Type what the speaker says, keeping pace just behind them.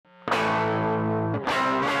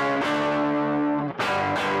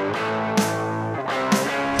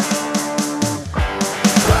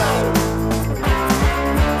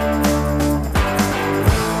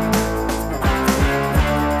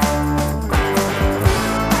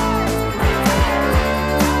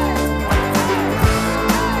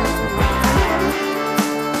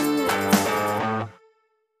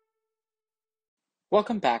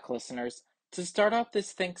Welcome back, listeners. To start off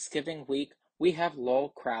this Thanksgiving week, we have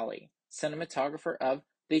Lowell Crowley, cinematographer of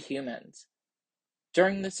The Humans.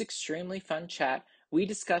 During this extremely fun chat, we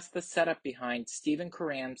discussed the setup behind Stephen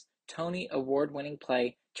Karam's Tony Award-winning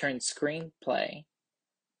play turned screenplay,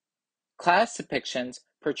 class depictions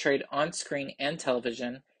portrayed on screen and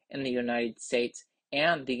television in the United States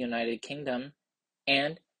and the United Kingdom,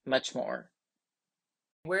 and much more.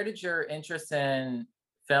 Where did your interest in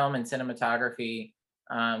film and cinematography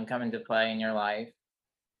come into play in your life?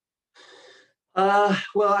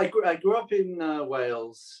 Well, I grew up in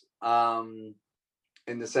Wales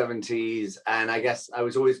in the 70s, and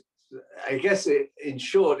in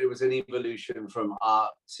short, it was an evolution from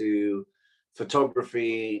art to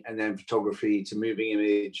photography, and then photography to moving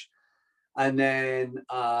image, and then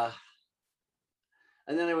I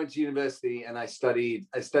went to university and I studied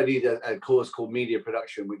a course called media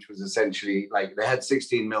production, which was essentially like they had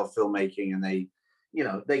 16 mil filmmaking, and they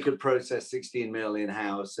could process 16 mil in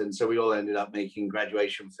house, and so we all ended up making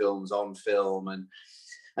graduation films on film, and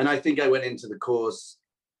I think I went into the course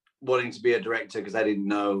wanting to be a director because I didn't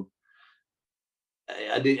know.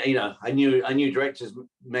 I did, I knew directors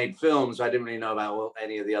made films, but I didn't really know about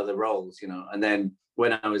any of the other roles, And then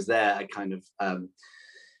when I was there, I kind of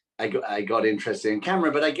I got interested in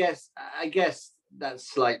camera, but I guess that's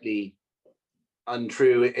slightly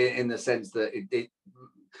untrue in the sense that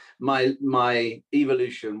my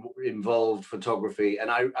evolution involved photography, and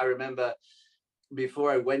I remember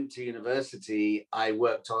before I went to university, I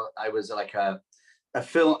was like a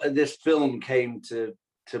film. This film came to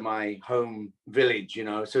my home village,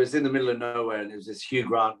 so it's in the middle of nowhere, and it was this Hugh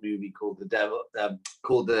Grant movie called The Devil,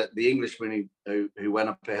 called the Englishman who went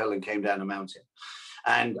up a hill and came down a mountain.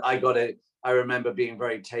 And I remember being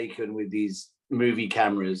very taken with these movie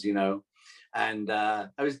cameras, and I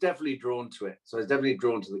was definitely drawn to it. So I was definitely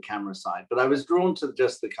drawn to the camera side, but I was drawn to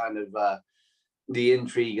just the kind of the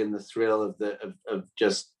intrigue and the thrill of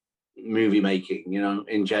just movie making,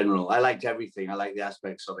 in general. I liked everything. I liked the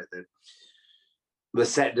aspects of it, the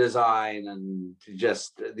set design, and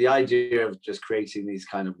just the idea of just creating these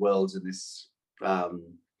kind of worlds and this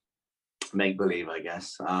make believe, I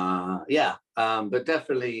guess. But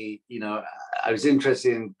definitely, I was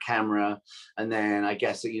interested in camera, and then I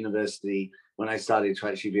guess at university, when I started to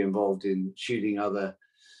actually be involved in shooting other,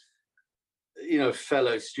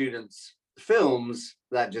 fellow students' films,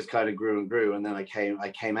 that just kind of grew and grew. And then I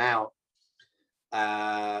came out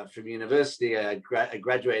from university. I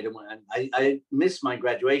graduated, and I missed my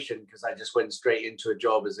graduation because I just went straight into a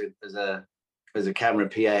job as a camera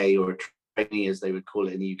PA, or a trainee, as they would call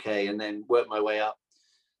it in the UK, and then worked my way up.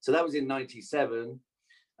 So that was in '97,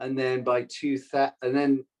 and then by 2000, and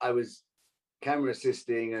then I was camera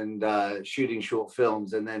assisting and shooting short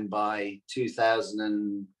films, and then by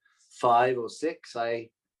 2005 or six, I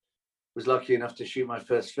was lucky enough to shoot my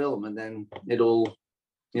first film, and then it all,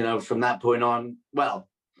 from that point on, well,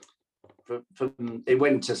 it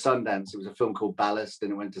went to Sundance. It was a film called Ballast,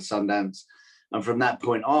 and it went to Sundance, and from that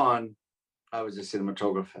point on, I was a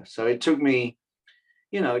cinematographer. So it took me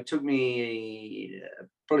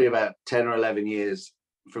probably about 10 or 11 years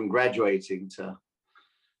from graduating to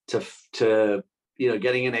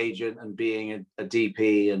getting an agent and being a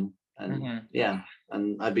DP, and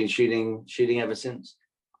and I've been shooting ever since.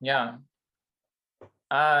 Yeah.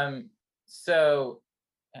 So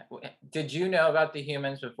did you know about The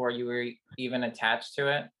Humans before you were even attached to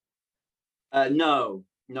it? No,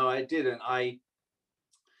 I didn't. I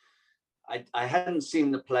hadn't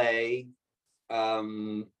seen the play.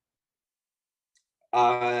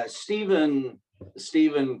 Stephen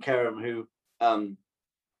Karam,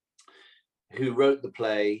 who wrote the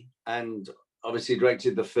play and obviously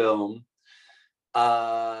directed the film.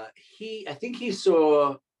 I think he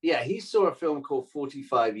saw a film called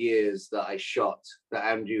 45 Years that I shot, that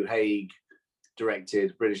Andrew Haigh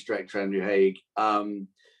directed, British director Andrew Haigh,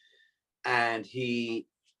 and he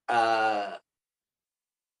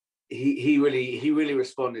really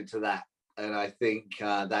responded to that, and I think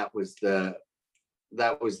that was the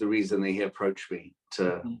reason that he approached me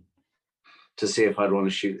to see if I'd want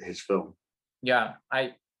to shoot his film. Yeah,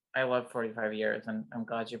 I love 45 Years, and I'm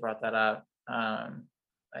glad you brought that up. I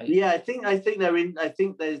think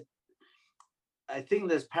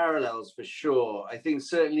there's parallels for sure. I think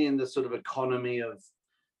certainly in the sort of economy of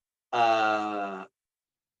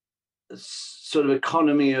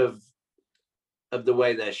the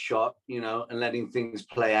way they're shot, and letting things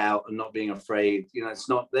play out and not being afraid.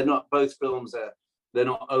 Both films they're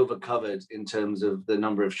not overcovered in terms of the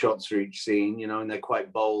number of shots for each scene, and they're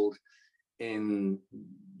quite bold in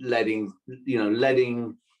letting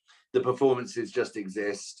the performances just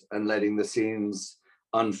exist and letting the scenes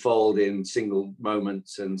unfold in single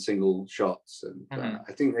moments and single shots. And Mhm.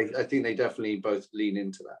 I think they definitely both lean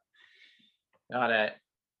into that. Got it.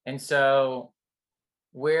 And so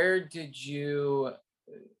where did you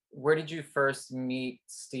where did you first meet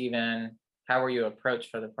Steven? How were you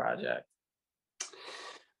approached for the project?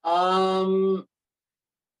 Um,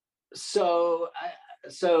 so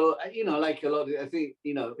you know, like a lot of, I think,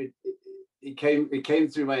 you know, it came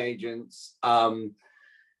through my agents.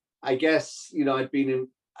 I guess, you know, I'd been in,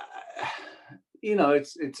 you know,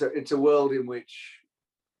 it's a world in which,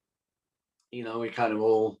 you know, we kind of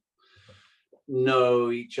all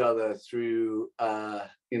know each other through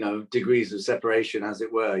you know, degrees of separation, as it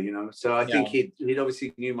were, you know. So I think Yeah. he'd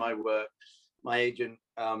obviously knew my work. My agent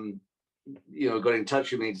you know, got in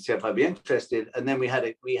touch with me to see if I'd be interested, and then we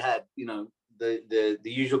had you know, the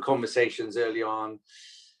usual conversations early on,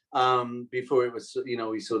 before it was, you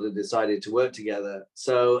know, we sort of decided to work together.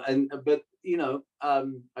 So, and but you know,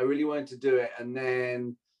 I really wanted to do it, and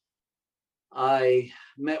then I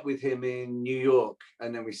met with him in New York,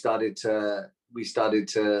 and then we started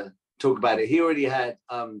to talk about it. He already had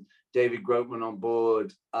David Grotman on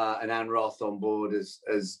board, and Anne Roth on board as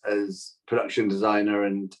production designer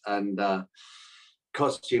and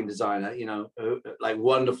costume designer. You know, like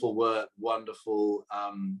wonderful work, wonderful.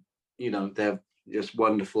 You know, they have just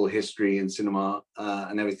wonderful history in cinema,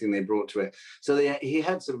 and everything they brought to it. So he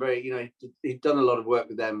had some very, you know, he'd done a lot of work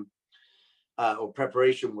with them, or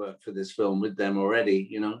preparation work for this film with them already,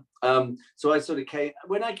 you know. So I sort of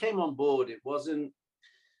when I came on board, it wasn't,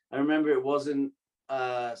 I remember it wasn't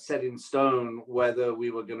set in stone whether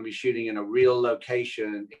we were going to be shooting in a real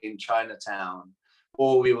location in Chinatown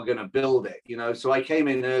or we were going to build it, you know. So I came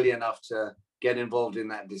in early enough to get involved in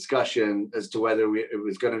that discussion as to whether it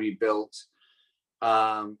was going to be built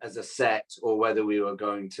as a set or whether we were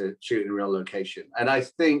going to shoot in a real location. And I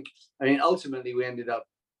think, I mean, ultimately we ended up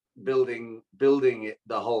building it,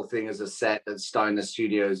 the whole thing, as a set at Steiner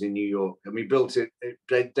Studios in New York, and we built it.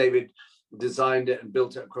 David designed it and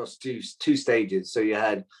built it across two stages. So you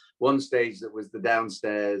had one stage that was the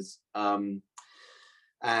downstairs, and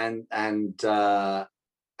the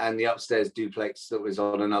upstairs duplex that was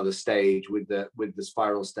on another stage with the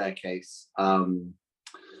spiral staircase,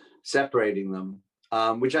 separating them.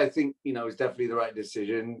 Which I think, you know, is definitely the right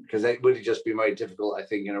decision, because it would have just been very difficult, I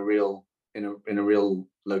think, in a real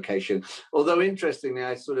location. Although interestingly,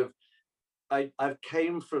 I've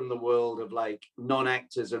came from the world of like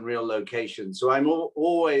non-actors and real locations, so I'm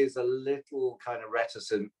always a little kind of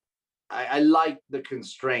reticent. I like the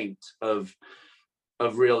constraint of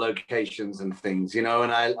real locations and things, you know,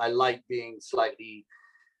 and I like being slightly,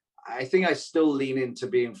 I think I still lean into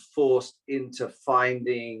being forced into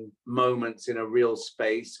finding moments in a real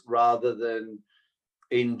space rather than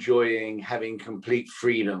enjoying having complete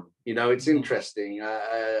freedom. You know, it's interesting.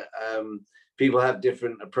 People have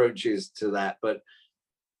different approaches to that, but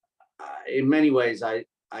in many ways, I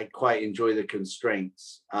quite enjoy the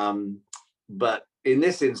constraints. But in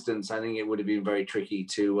this instance, I think it would have been very tricky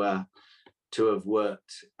to have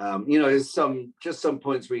worked. You know, there's some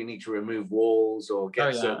points where you need to remove walls or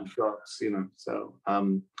get certain shots. You know, so.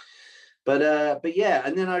 But yeah,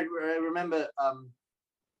 and then I remember.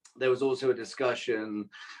 There was also a discussion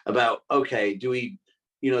about, okay, do we,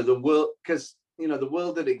 you know, the world, because, you know, the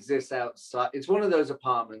world that exists outside, it's one of those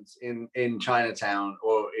apartments in Chinatown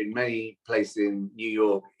or in many places in New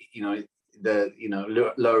York, you know,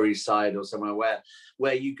 Lower East Side or somewhere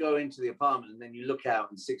where you go into the apartment and then you look out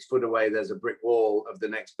and 6 foot away there's a brick wall of the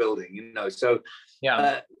next building, you know. So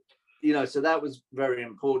you know, so that was very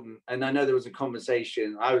important. And I know there was a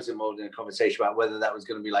conversation, I was involved in a conversation about whether that was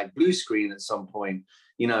going to be like blue screen at some point,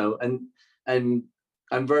 you know, and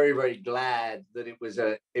I'm very, very glad that it was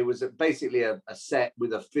basically a set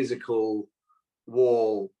with a physical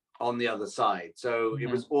wall on the other side. So it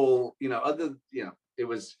was all, you know, it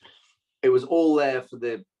was all there for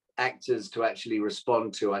the actors to actually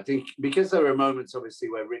respond to. I think because there are moments, obviously,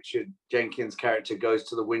 where Richard Jenkins' character goes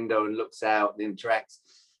to the window and looks out and interacts.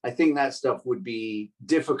 I think that stuff would be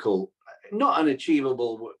difficult, not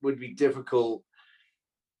unachievable, would be difficult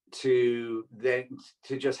to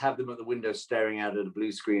just have them at the window staring out at a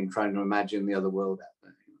blue screen, trying to imagine the other world out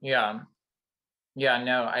there. Yeah,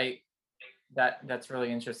 no, that's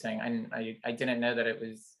really interesting. I didn't know that it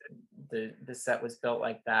was the set was built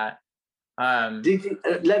like that. Did you,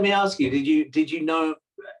 let me ask you, did you know,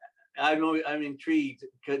 I'm intrigued.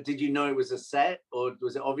 Did you know it was a set, or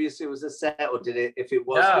was it obvious it was a set, or did it? If it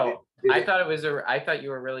was, no, I thought you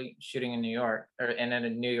were really shooting in New York or in a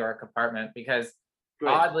New York apartment, because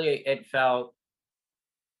oddly it felt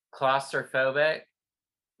claustrophobic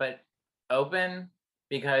but open,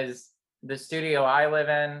 because the studio I live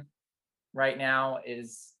in right now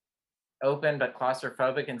is open but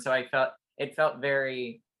claustrophobic, and so it felt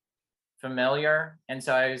very familiar, and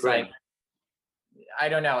so I was Great. like, I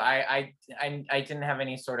don't know, I didn't have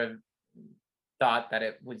any sort of thought that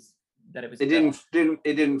it was It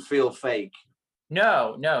didn't feel fake.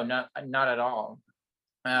 No, not at all.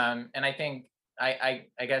 And I think I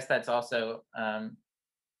guess that's also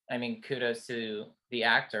I mean, kudos to the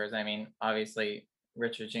actors. I mean, obviously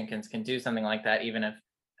Richard Jenkins can do something like that, even if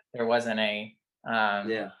there wasn't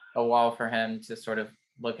Yeah. a wall for him to sort of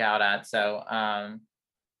look out at. So,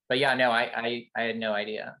 but yeah, no, I had no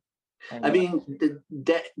idea. I mean,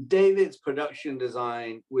 David's production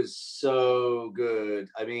design was so good.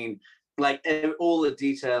 I mean, like all the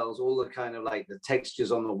details, all the kind of like the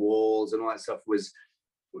textures on the walls and all that stuff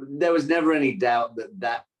there was never any doubt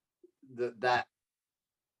that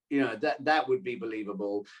you know that would be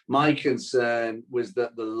believable. My concern was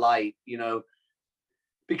that the light, you know,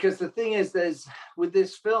 because the thing is, with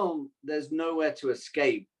this film, there's nowhere to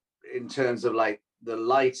escape in terms of like the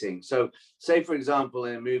lighting. So say for example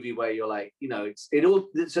in a movie where you're like, you know,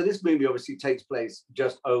 so this movie obviously takes place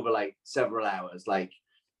just over like several hours, like,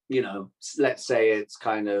 you know, let's say it's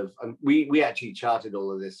kind of, we actually charted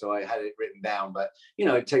all of this, so I had it written down, but you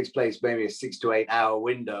know, it takes place maybe a 6 to 8 hour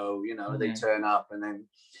window, you know, they turn up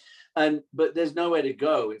but there's nowhere to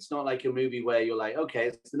go. It's not like a movie where you're like, okay,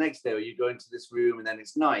 it's the next day, or you go into this room and then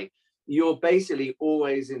it's night. You're basically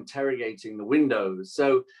always interrogating the windows.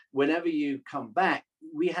 So whenever you come back,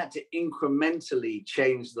 we had to incrementally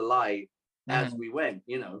change the light as we went,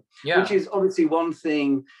 you know, which is obviously one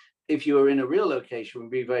thing. If you were in a real location,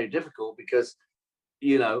 would be very difficult because,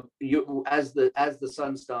 you know, you as the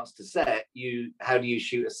sun starts to set, how do you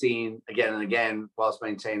shoot a scene again and again whilst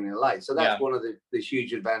maintaining the light? So that's one of the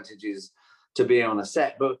huge advantages to being on a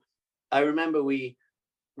set. But I remember we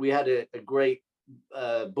had a great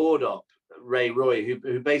board op, Ray Roy,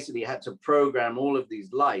 who basically had to program all of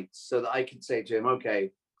these lights so that I could say to him,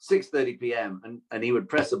 okay, 6:30 p.m. and he would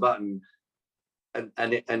press a button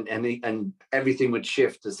and everything would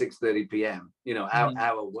shift to 6:30 p.m. You know,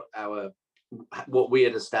 our what we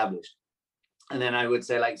had established. And then I would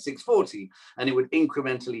say like 6:40 and it would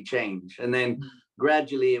incrementally change. And then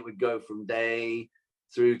gradually it would go from day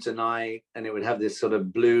through to night, and it would have this sort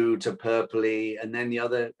of blue to purpley, and then the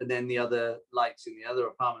other lights in the other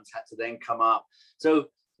apartments had to then come up. So,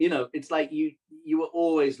 you know, it's like you were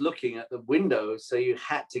always looking at the windows, so you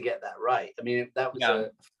had to get that right. I mean, that was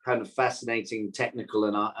a kind of fascinating technical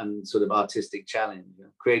and sort of artistic challenge,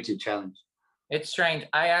 creative challenge. It's strange.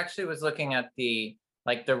 I actually was looking at the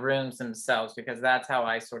rooms themselves, because that's how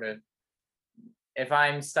I sort of, if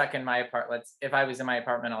I'm stuck in my apartment, if I was in my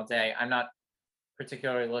apartment all day, I'm not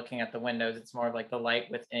particularly looking at the windows. It's more of like the light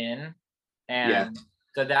within. And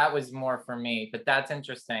so that was more for me, but that's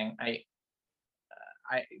interesting.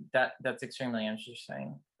 That's extremely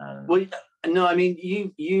interesting. Well, no, I mean,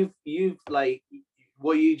 you've like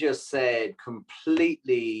what you just said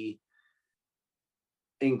completely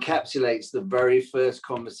encapsulates the very first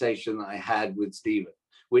conversation that I had with Steven,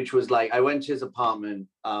 which was like, I went to his apartment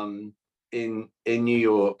in New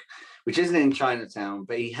York, which isn't in Chinatown,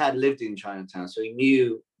 but he had lived in Chinatown, so he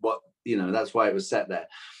knew what, you know, that's why it was set there.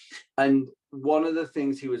 And one of the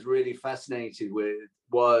things he was really fascinated with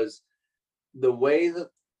was the way that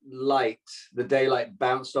the daylight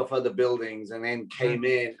bounced off other buildings and then came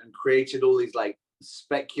in and created all these like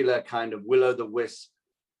specular kind of will-o'-the-wisp,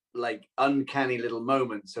 like uncanny little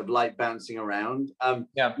moments of light bouncing around,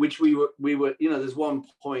 which we were, you know, there's one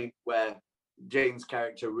point where Jane's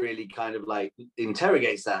character really kind of like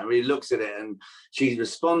interrogates that and really looks at it, and she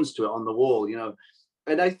responds to it on the wall, you know.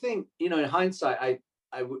 And I think, you know, in hindsight,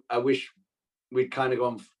 I wish we'd kind of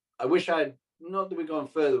gone, I wish I'd, not that we'd gone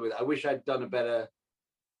further with it, I wish I'd done a better,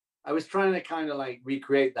 I was trying to kind of like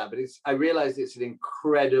recreate that, but I realized it's an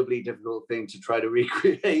incredibly difficult thing to try to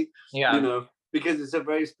recreate, you know, because it's a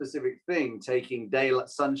very specific thing, taking daylight,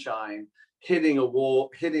 sunshine, hitting a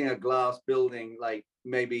wall, hitting a glass building, like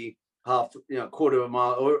maybe half, you know, quarter of a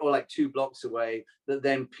mile or like 2 blocks away, that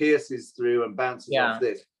then pierces through and bounces off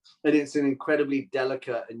this. And it's an incredibly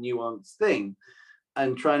delicate and nuanced thing.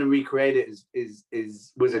 And trying to recreate it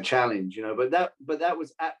was a challenge, you know. But that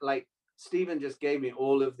was like, Steven just gave me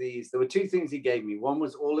all of these. There were 2 things he gave me. One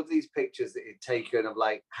was all of these pictures that he'd taken of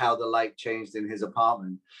like how the light changed in his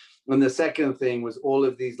apartment. And the second thing was all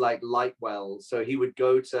of these like light wells. So he would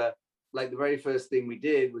go to, like, the very first thing we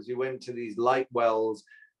did was we went to these light wells,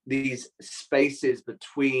 these spaces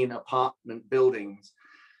between apartment buildings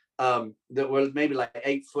that were maybe like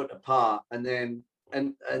 8 foot apart, and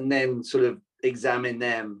then sort of examine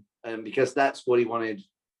them, because that's what he wanted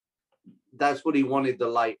that's what he wanted the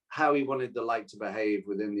light, how he wanted the light to behave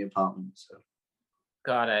within the apartment. So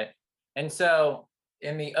Got it. And so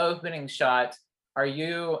in the opening shot, are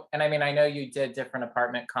you, and I mean, I know you did different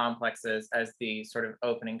apartment complexes as the sort of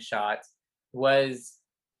opening shot. Was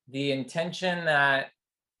the intention that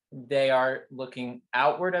they are looking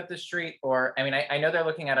outward at the street? Or, I mean, I know they're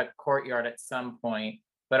looking at a courtyard at some point,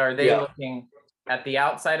 but are they yeah, looking at the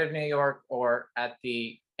outside of New York or at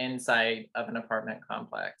the inside of an apartment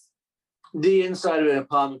complex? the inside of an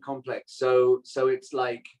apartment complex. So it's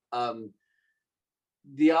like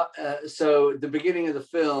so the beginning of the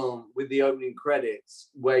film with the opening credits,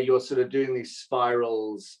 where you're sort of doing these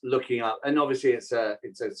spirals looking up, and obviously it's a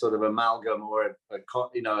sort of amalgam or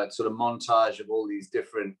a sort of montage of all these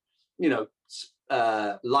different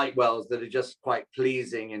light wells that are just quite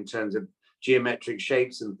pleasing in terms of geometric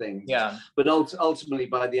shapes and things. Yeah. But ultimately,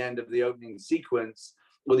 by the end of the opening sequence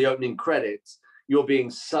or the opening credits, you're being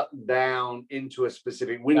sucked down into a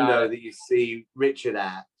specific window that you see Richard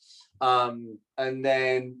at. And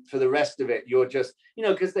then for the rest of it, you're just,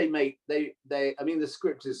 because I mean, the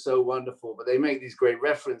script is so wonderful, but they make these great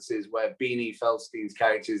references where Beanie Feldstein's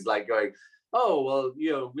character is like going, oh, well,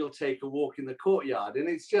 we'll take a walk in the courtyard. And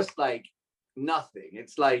it's just like nothing.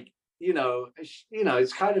 It's like,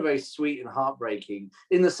 it's kind of very sweet and heartbreaking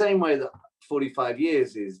in the same way that 45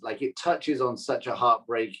 Years is. Like, it touches on such a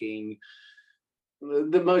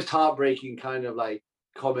the most heartbreaking kind of like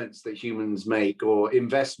comments that humans make, or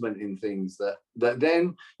investment in things that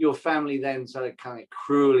then your family then sort of kind of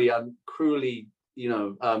cruelly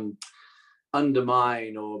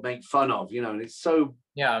undermine or make fun of, and it's so,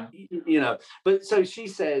 but so she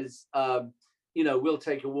says, we'll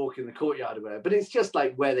take a walk in the courtyard or whatever, but it's just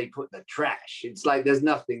like where they put the trash. It's like there's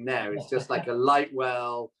nothing there. It's just like a light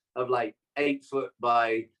well of like 8 foot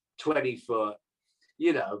by 20 foot,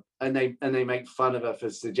 and they make fun of her for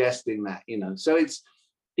suggesting that, so it's,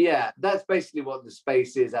 that's basically what the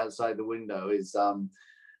space is outside the window is. And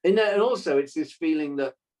also it's this feeling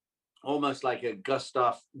that almost like a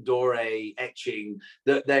Gustave Doré etching,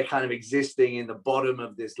 that they're kind of existing in the bottom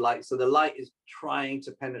of this light. So the light is trying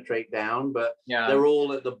to penetrate down, but they're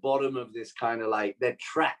all at the bottom of this kind of like, they're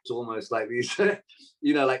trapped almost like these,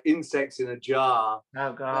 like insects in a jar.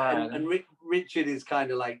 Oh God. And Richard is kind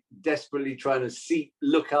of like desperately trying to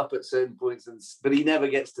look up at certain points, but he never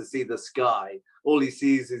gets to see the sky. All he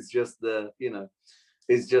sees is just the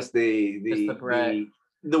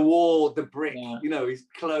wall, the brick, he's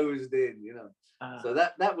closed in, so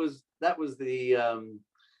that was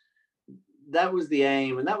the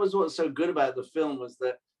aim. And that was what's so good about the film, was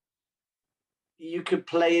that you could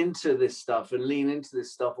play into this stuff and lean into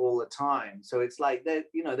this stuff all the time. So it's like they're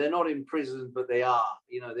not imprisoned, but they are,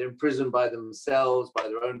 they're imprisoned by themselves, by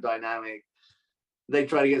their own dynamic. They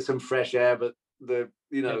try to get some fresh air, but 8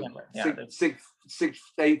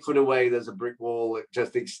 foot away, there's a brick wall that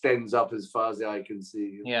just extends up as far as the eye can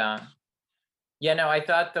see. No, I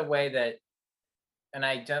thought the way that, and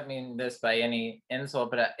I don't mean this by any insult,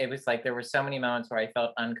 but it was like there were so many moments where I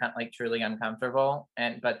felt truly uncomfortable,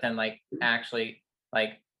 but then like actually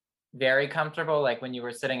like very comfortable, like when you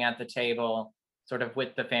were sitting at the table sort of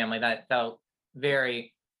with the family, that felt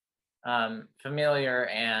very familiar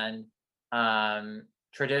and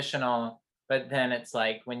traditional. But then it's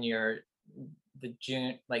like when you're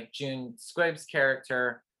June Squibb's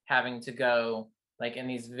character having to go like in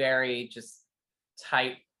these very just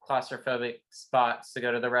tight claustrophobic spots to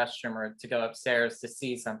go to the restroom or to go upstairs to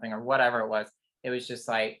see something or whatever it was just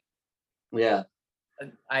like, I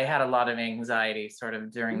had a lot of anxiety sort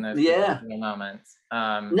of during those moments.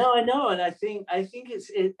 No, I know. And I think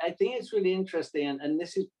it's really interesting. And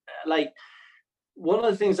this is like, one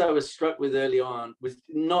of the things I was struck with early on was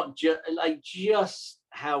not just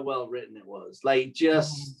how well written it was, like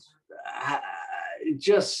just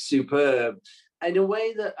superb, in a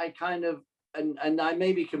way that I kind of, and I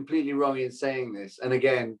may be completely wrong in saying this, and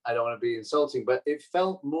again, I don't want to be insulting, but it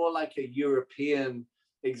felt more like a European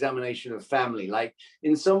examination of family. Like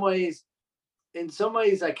in some ways,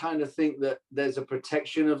 I kind of think that there's a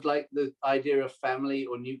protection of like the idea of family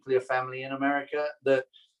or nuclear family in America that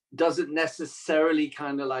doesn't necessarily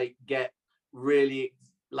kind of like get really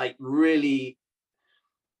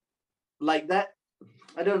like that.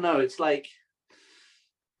 I don't know. It's like,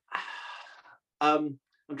 I'm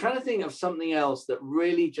trying to think of something else that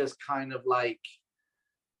really just kind of like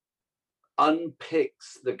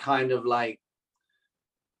unpicks the kind of like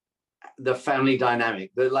the family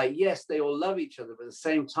dynamic. That like, yes, they all love each other, but at the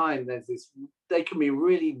same time, they can be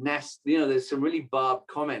really nasty. There's some really barbed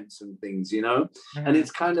comments and things, and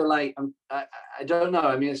it's kind of like, I don't know.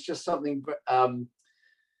 I mean, it's just something. I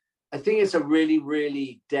think it's a really,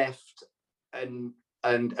 really deft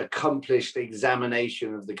and accomplished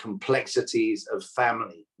examination of the complexities of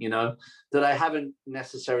family, you know, that I haven't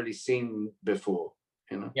necessarily seen before,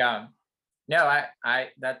 you know. Yeah. No, I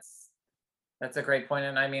that's a great point.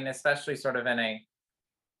 And I mean, especially sort of in a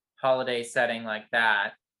holiday setting like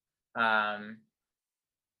that.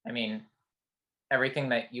 I mean, everything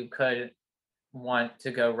that you could want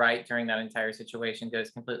to go right during that entire situation goes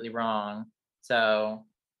completely wrong. So,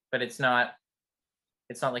 but it's not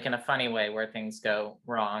like in a funny way where things go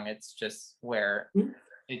wrong. It's just where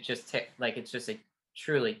it just like it's just a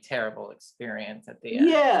truly terrible experience at the end.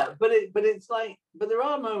 Yeah, but it's like, but there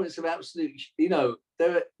are moments of absolute, you know,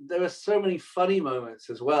 there are so many funny moments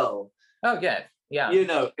as well. Oh, good. Yeah. You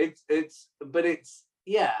know, but it's,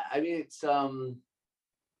 yeah, I mean,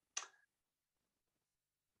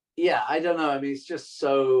 yeah, I don't know. I mean, it's just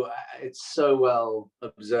it's so well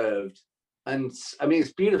observed. And I mean,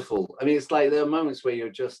 it's beautiful. I mean, it's like there are moments where you're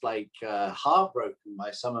just like heartbroken by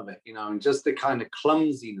some of it, you know, and just the kind of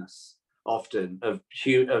clumsiness often of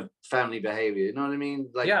family behavior. You know what I mean?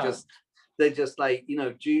 Like, yeah. They're just like, you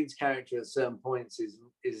know, Jude's character at certain points is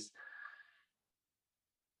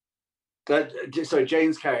sorry,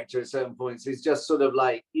 Jane's character at certain points is just sort of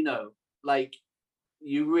like, you know, like,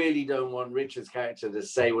 you really don't want Richard's character to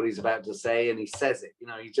say what he's about to say, and he says it. You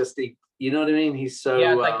know, you know what I mean? He's so,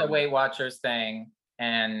 yeah, it's like the Weight Watchers thing,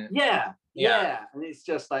 and yeah, and it's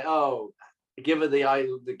just like, oh, give her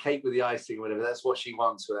the cake with the icing, or whatever. That's what she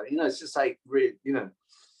wants with it. You know, it's just like, really, you know,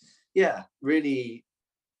 yeah, really,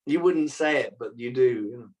 you wouldn't say it, but you do.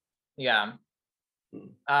 You know? Yeah.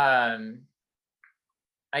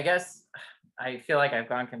 I guess I feel like I've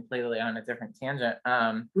gone completely on a different tangent.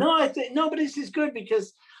 No, I think no, but this is good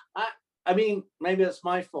because I mean, maybe that's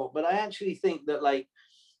my fault, but I actually think that, like,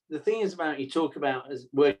 the thing is about, you talk about as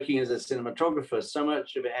working as a cinematographer, so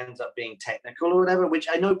much of it ends up being technical or whatever, which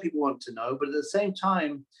I know people want to know, but at the same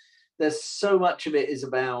time, there's so much of it is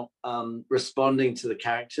about responding to the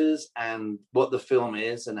characters and what the film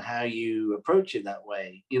is and how you approach it that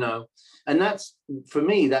way, you know. And that's, for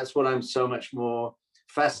me, that's what I'm so much more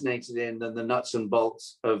fascinated in than the nuts and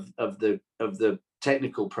bolts of the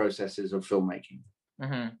technical processes of filmmaking.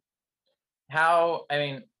 Mm-hmm. How, I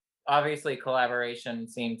mean, obviously collaboration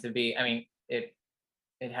seemed to be, I mean, it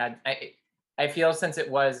had, I feel since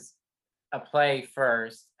it was a play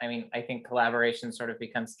first, I mean, I think collaboration sort of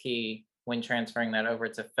becomes key when transferring that over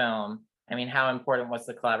to film. I mean, how important was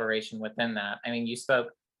the collaboration within that? I mean, you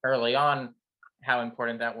spoke early on how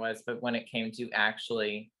important that was, but when it came to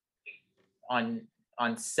actually on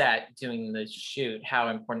set doing the shoot, how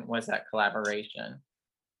important was that collaboration?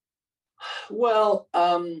 Well,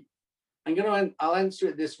 I'll answer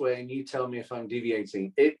it this way, and you tell me if I'm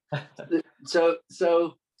deviating. The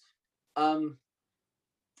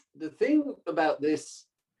thing about this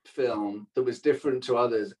film that was different to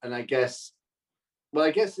others, and I guess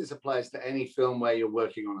this applies to any film where you're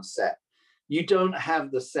working on a set. You don't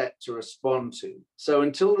have the set to respond to. So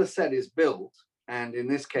until the set is built, and in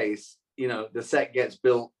this case, you know, the set gets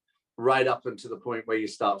built right up until the point where you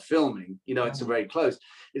start filming, you know, it's very close.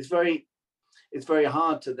 It's very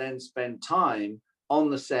hard to then spend time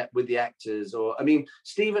on the set with the actors. Or, I mean,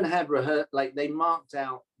 Stephen had rehearsed, like, they marked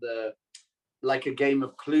out like a game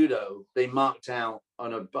of Cluedo, they marked out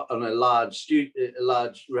on a large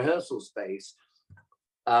rehearsal space,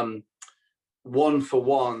 one for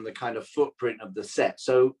one, the kind of footprint of the set.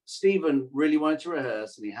 So Stephen really wanted to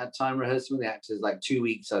rehearse, and he had time rehearsing with the actors, like 2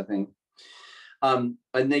 weeks, I think. And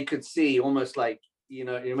they could see almost like, you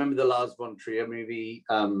know, you remember the Lars von Trier movie,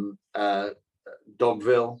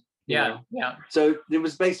 Dogville? Yeah. So it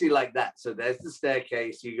was basically like that. So there's the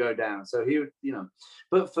staircase, you go down. So he, you know,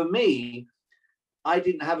 but for me, I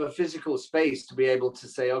didn't have a physical space to be able to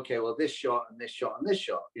say, okay, well, this shot and this shot and this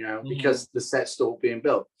shot, you know, because the set's still being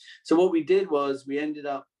built. So what we did was we ended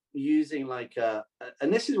up using like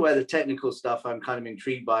and this is where the technical stuff I'm kind of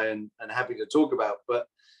intrigued by and happy to talk about, but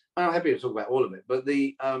I'm happy to talk about all of it. But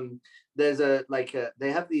there's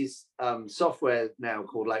they have these software now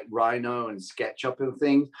called like Rhino and SketchUp and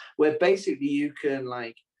things, where basically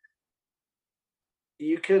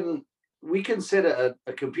we can sit at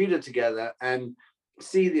a computer together and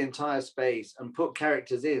see the entire space and put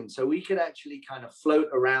characters in. So we could actually kind of float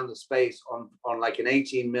around the space on like an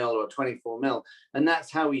 18 mil or 24 mil. And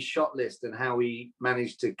that's how we shot list and how we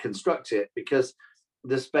managed to construct it, because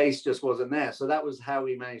the space just wasn't there. So that was how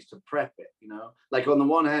we managed to prep it, you know. Like, on the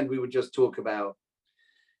one hand, we would just talk about,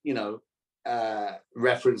 you know,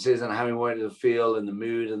 references and how we wanted to feel and the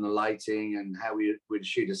mood and the lighting and how we would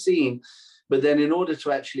shoot a scene. But then in order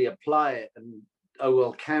to actually apply it and, oh,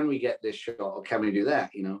 well, can we get this shot or can we do that?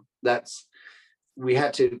 You know, we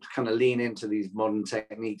had to kind of lean into these modern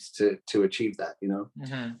techniques to achieve that, you know.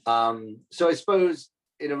 So I suppose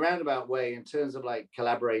in a roundabout way, in terms of like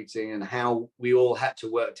collaborating and how we all had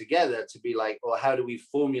to work together to be like, or how do we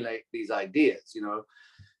formulate these ideas, you know,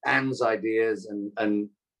 Anne's ideas and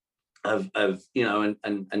of you know,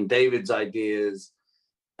 and David's ideas,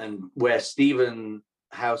 and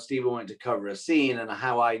how Stephen wanted to cover a scene and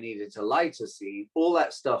how I needed to light a scene. All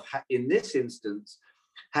that stuff in this instance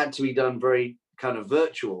had to be done very kind of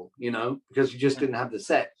virtual, you know, because we just didn't have the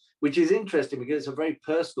set, which is interesting because it's a very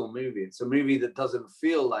personal movie. It's a movie that doesn't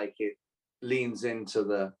feel like it leans into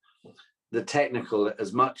the technical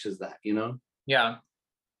as much as that, you know? Yeah.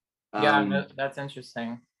 Yeah, that's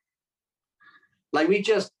interesting. Like we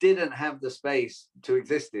just didn't have the space to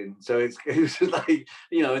exist in. So it was like,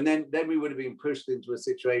 you know, and then we would have been pushed into a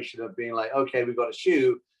situation of being like, okay, we've got to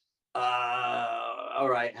shoot. All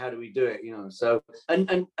right, how do we do it? You know, so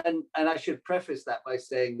and I should preface that by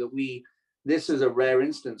saying that this is a rare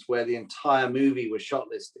instance where the entire movie was shot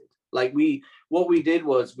listed. Like what we did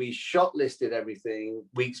was we shot listed everything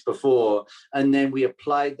weeks before, and then we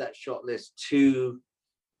applied that shot list to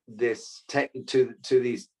this to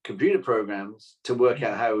these computer programs to work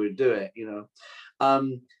out how we would do it, you know.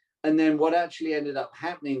 And then what actually ended up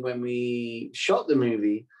happening when we shot the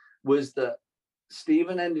movie was that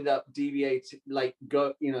Stephen ended up deviating,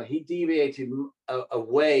 he deviated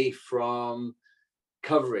away from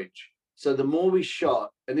coverage. So the more we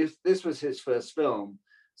shot, and if this was his first film,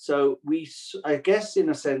 so I guess in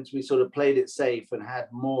a sense, we sort of played it safe and had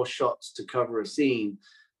more shots to cover a scene.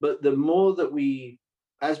 But the more that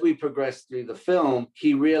as we progressed through the film,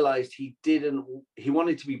 he realized he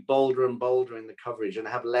wanted to be bolder and bolder in the coverage and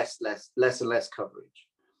have less and less coverage.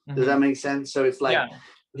 Does that make sense? So it's like,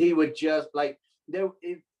 he would just like,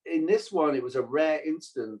 in this one, it was a rare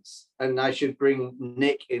instance, and I should bring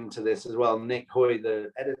Nick into this as well, Nick Hoy,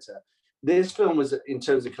 the editor. This film was, in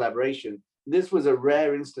terms of collaboration, this was a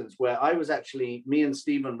rare instance where me and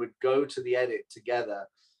Stephen would go to the edit together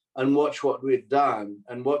and watch what we'd done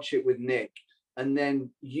and watch it with Nick, and then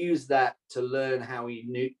use that to learn how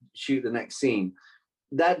we shoot the next scene.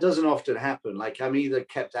 That doesn't often happen. Like I'm either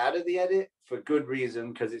kept out of the edit for good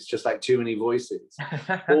reason, because it's just like too many voices,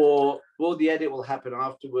 or the edit will happen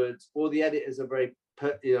afterwards, or the edit is a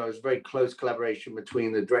very close collaboration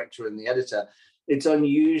between the director and the editor. It's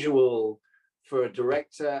unusual for a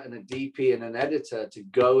director and a DP and an editor to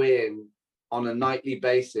go in on a nightly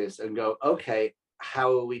basis and go, okay,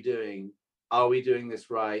 how are we doing? Are we doing this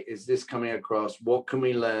right? Is this coming across? What can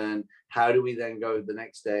we learn? How do we then go the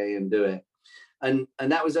next day and do it? And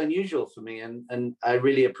that was unusual for me, and I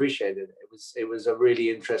really appreciated it. It was a really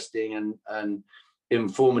interesting and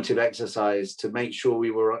informative exercise to make sure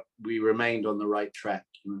we remained on the right track.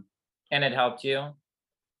 And it helped you?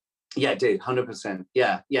 Yeah, it did, 100%.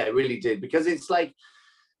 Yeah, it really did, because it's like,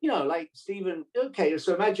 you know, like Stephen. Okay,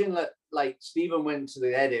 so imagine that like Stephen went to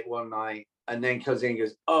the edit one night, and then comes in and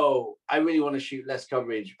goes, oh, I really want to shoot less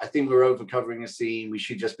coverage. I think we're over covering a scene. We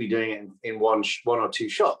should just be doing it in one or two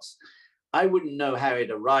shots. I wouldn't know how it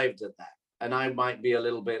arrived at that. And I might be a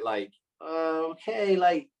little bit like, okay,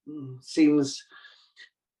 like seems,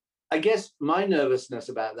 I guess my nervousness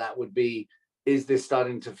about that would be, is this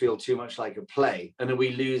starting to feel too much like a play? And are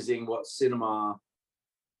we losing what cinema,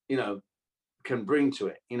 you know, can bring to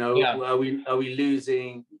it? You know, are we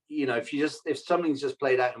losing, you know, if something's just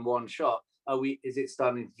played out in one shot, is it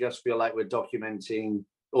starting to just feel like we're documenting,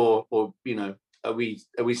 or you know, are we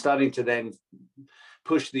starting to then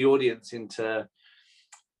push the audience into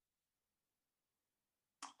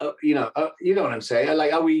you know what I'm saying?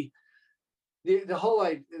 Like, are we the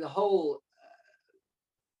whole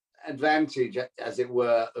advantage, as it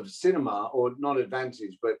were, of cinema, or not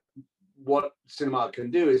advantage, but what cinema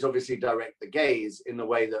can do is obviously direct the gaze in the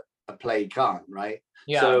way that a play can't, right?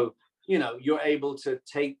 So, you know, you're able to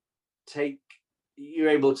you're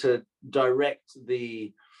able to direct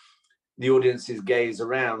the audience's gaze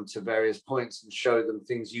around to various points and show them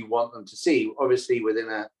things you want them to see. Obviously, within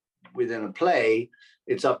a play,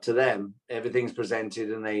 it's up to them. Everything's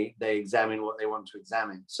presented, and they examine what they want to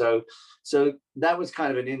examine. So that was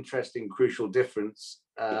kind of an interesting, crucial difference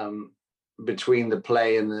between the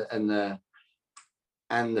play and the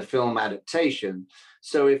film adaptation.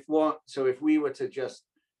 So if we were to just,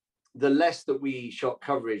 the less that we shot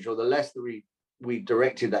coverage, or the less that we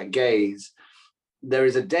directed that gaze, there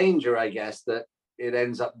is a danger, I guess, that it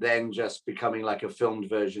ends up then just becoming like a filmed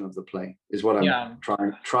version of the play, is what I'm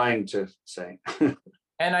trying to say.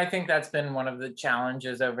 And I think that's been one of the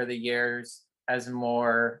challenges over the years, as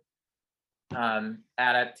more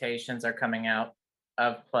adaptations are coming out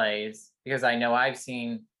of plays, because I know I've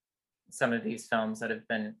seen some of these films that have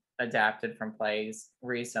been adapted from plays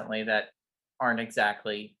recently that aren't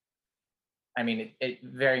exactly, I mean, it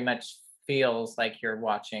very much feels like you're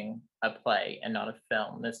watching a play and not a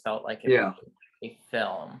film. This felt like it Yeah. was a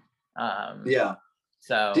film. Yeah.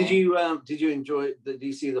 So Did you enjoy did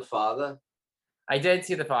you see The Father? I did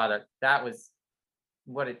see The Father. That was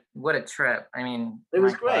what a trip. I mean, It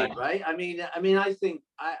was my great, God. right? I mean, I think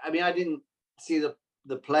I mean I didn't see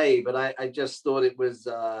the play, but I just thought it was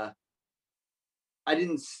I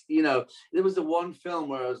didn't, you know, there was the one film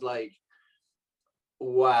where I was like,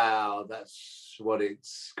 wow, that's what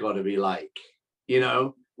it's got to be like, you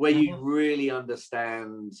know, where you really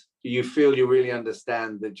understand, you feel you really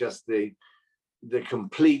understand the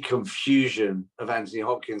complete confusion of Anthony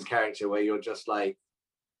Hopkins' character, where you're just like,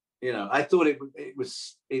 you know, I thought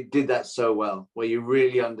it did that so well, where you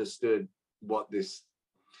really understood what this,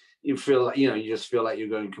 you feel like, you know, you just feel like you're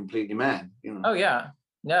going completely mad, you know. Oh yeah.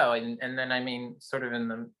 No, and then I mean, sort of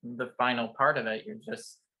in the final part of it, you're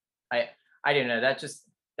just, I don't know, that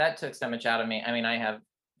took so much out of me. I mean, I have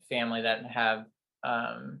family that have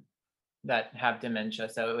dementia,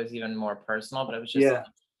 so it was even more personal, but it was just Yeah, like,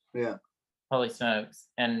 yeah. holy smokes.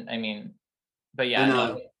 And I mean, but I yeah, no,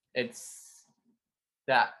 know. it's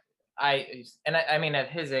that I mean, at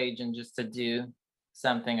his age, and just to do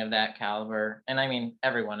something of that caliber, and I mean,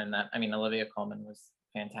 everyone in that, I mean, Olivia Colman was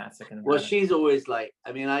fantastic in Well, that. she's always like,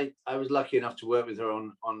 I mean, I was lucky enough to work with her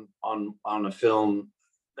on a film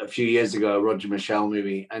a few years ago, a Roger Michelle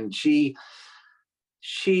movie, and and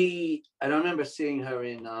I remember seeing her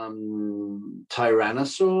in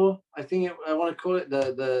Tyrannosaur, I think I want to call it,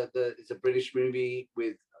 the it's a British movie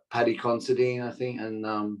with Paddy Considine, I think, and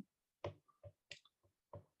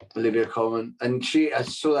Olivia Colman, and I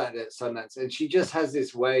saw that at Sundance, and she just has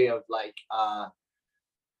this way of like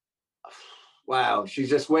wow, she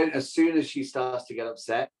just went, as soon as she starts to get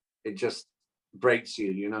upset, it just breaks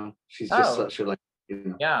you, you know. She's just Oh such a, like, you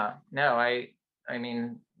know. yeah, no, I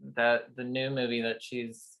mean, the new movie that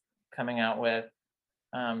she's coming out with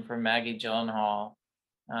from Maggie Gyllenhaal,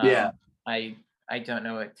 Yeah, I don't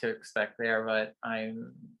know what to expect there, but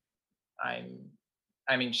I'm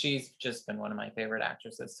I mean, she's just been one of my favorite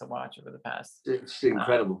actresses to watch over the past. it's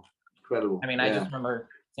incredible, incredible. I mean, I just Yeah, remember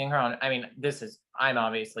seeing her on. I mean, I'm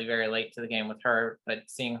obviously very late to the game with her, but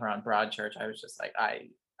seeing her on Broadchurch, I was just like, I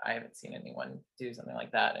haven't seen anyone do something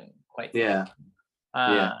like that in quite some yeah,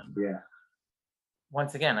 time. yeah.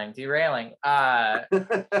 Once again, I'm derailing. No,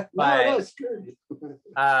 But it's good.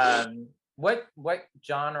 what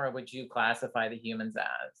genre would you classify The Humans as?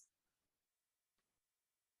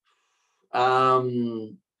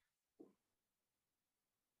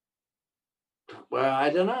 Well, I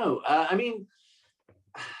don't know. I mean,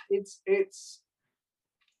 it's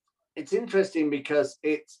interesting because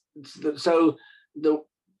so the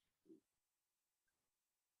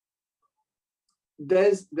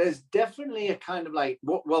there's definitely a kind of like,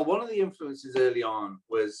 well, one of the influences early on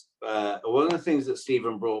was one of the things that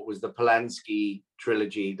Stephen brought was the Polanski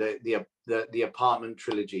trilogy, the apartment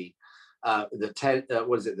trilogy,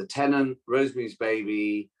 the Tenant, Rosemary's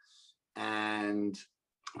Baby, and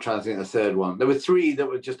I'm trying to think of the third one. There were three that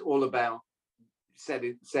were just all about set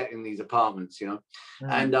in these apartments, you know.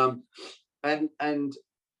 And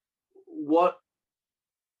what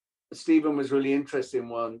Stephen was really interested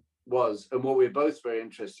in and what we're both very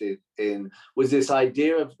interested in was this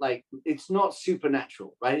idea of like, it's not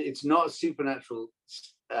supernatural, right? It's not supernatural,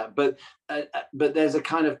 but there's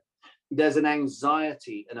there's an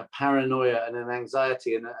anxiety and a paranoia and an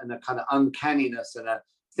anxiety and a kind of uncanniness and a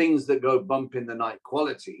things that go bump in the night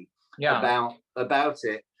quality about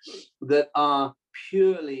it that are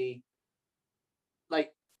purely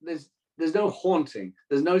like, there's no haunting,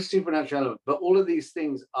 there's no supernatural element, but all of these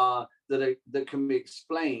things that can be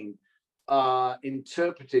explained, are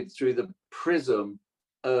interpreted through the prism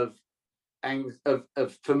of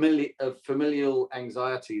familial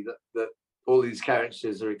anxiety that all these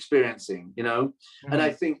characters are experiencing, you know. And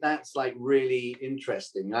I think that's like really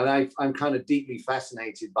interesting, and I'm kind of deeply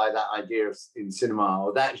fascinated by that idea in cinema,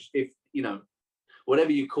 or that, if you know,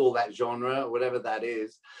 whatever you call that genre, or whatever that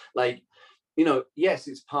is, like, you know, yes,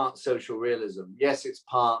 it's part social realism, yes, it's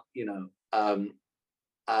part, you know,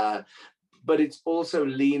 but it's also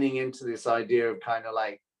leaning into this idea of kind of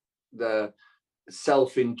like the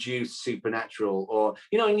self-induced supernatural, or,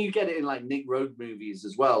 you know, and you get it in like Nick Road movies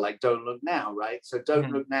as well, like Don't Look Now, right? So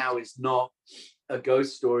Don't Look Now is not a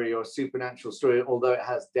ghost story or a supernatural story, although it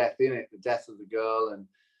has death in it, the death of the girl and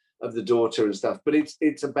of the daughter and stuff, but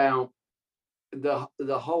it's about the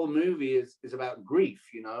whole movie is about grief,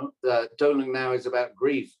 you know. Don't Look Now is about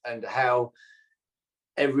grief and how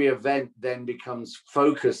every event then becomes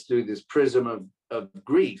focused through this prism of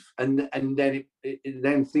grief, and then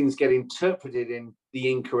then things get interpreted in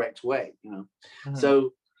the incorrect way, you know.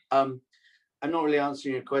 So I'm not really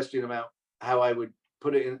answering your question about how I would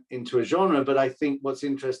put it into a genre, but I think what's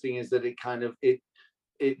interesting is that it kind of it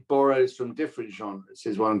borrows from different genres,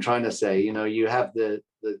 is what I'm trying to say. You know, you have the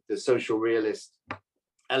social realist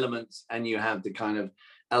elements, and you have the kind of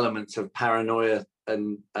elements of paranoia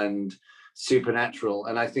and supernatural,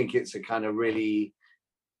 and I think it's a kind of really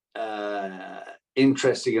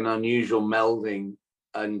interesting and unusual melding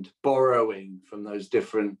and borrowing from those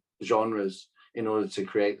different genres in order to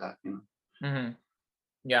create that, you know.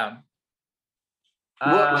 Yeah.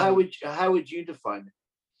 How would you define it?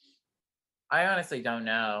 I honestly don't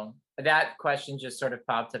know. That question just sort of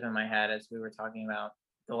popped up in my head as we were talking about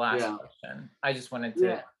the last question. I just wanted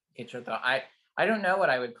to get your thought. I don't know what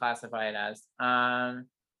I would classify it as. And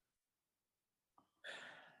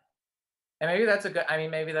maybe that's a good, I mean,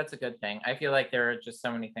 maybe that's a good thing. I feel like there are just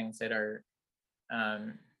so many things that are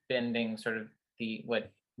bending sort of what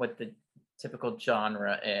the typical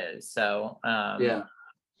genre is. So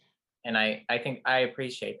and I think I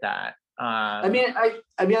appreciate that. I mean, I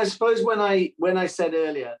suppose when I said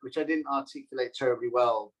earlier, which I didn't articulate terribly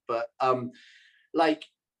well, but like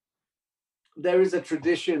there is a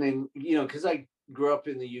tradition in, you know, because I grew up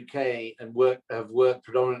in the UK and have worked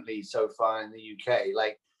predominantly so far in the UK.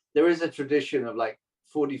 Like there is a tradition of like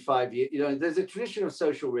 45 years, you know, there's a tradition of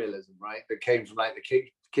social realism, right? That came from like the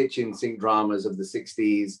kitchen sink dramas of the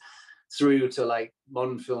 60s through to like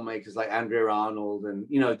modern filmmakers like Andrea Arnold, and,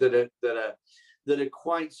 you know, that are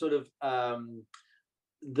quite sort of,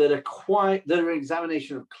 that are an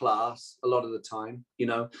examination of class a lot of the time, you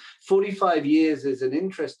know. 45 years is an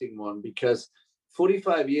interesting one because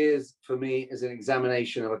 45 years for me is an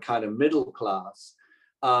examination of a kind of middle class,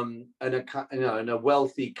 and a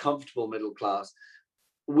wealthy, comfortable middle class,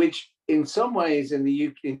 which in some ways in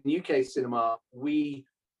the UK cinema we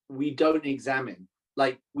don't examine.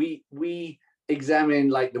 Like we examine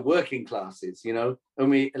like the working classes, you know,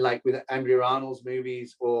 and we like with Andrea Arnold's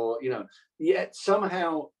movies, or, you know, yet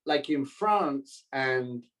somehow like in France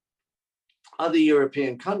and other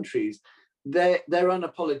European countries, they're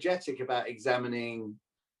unapologetic about examining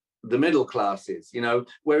the middle classes, you know,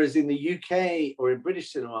 whereas in the UK or in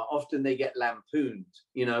British cinema often they get lampooned,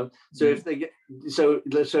 you know. So if they get so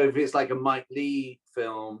if it's like a Mike Leigh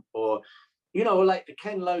film, or, you know, like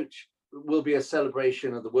Ken Loach will be a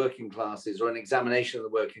celebration of the working classes or an examination of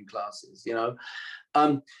the working classes, you know.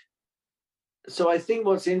 So I think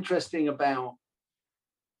what I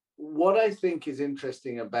think is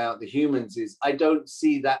interesting about The Humans is I don't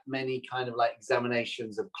see that many kind of like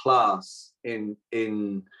examinations of class in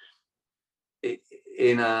a,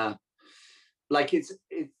 like it's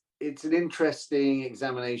an interesting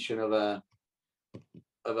examination of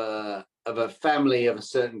a family of a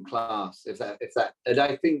certain class, if that, and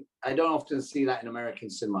I think I don't often see that in American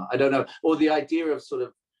cinema. I don't know, or the idea of sort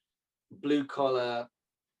of blue collar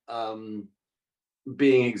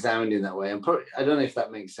being examined in that way. I don't know if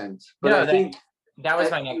that makes sense, but no, I think that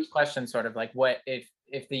was my next question, sort of like, what if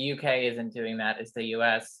the UK isn't doing that, is the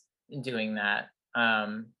US doing that?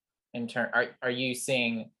 In turn, are you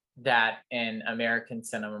seeing that in American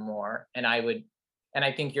cinema more? And I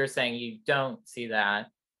think you're saying you don't see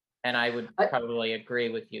that, and I would probably agree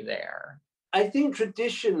with you there. I think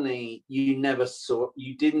traditionally you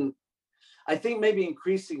didn't. I think maybe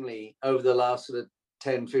increasingly over the last sort of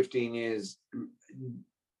 10, 15 years,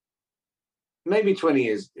 maybe 20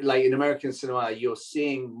 years, like in American cinema, you're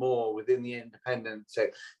seeing more within the independent, so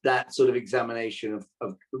that sort of examination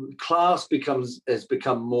of class has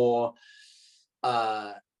become more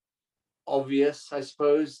obvious, I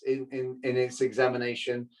suppose, in its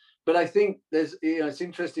examination. But I think there's, you know, it's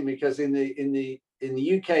interesting because in the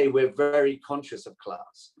UK we're very conscious of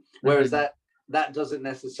class, whereas that doesn't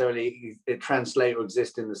necessarily translate or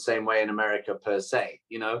exist in the same way in America per se,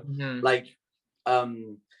 you know. Like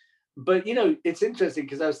but, you know, it's interesting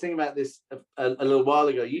because I was thinking about this a little while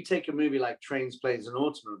ago. You take a movie like Trains, Planes and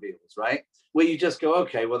Automobiles, right, where you just go,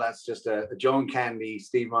 okay, well, that's just a John Candy,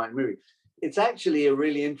 Steve Martin movie. It's actually a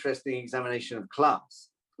really interesting examination of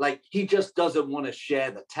class. Like, he just doesn't want to share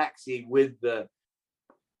the taxi with the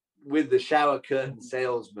shower curtain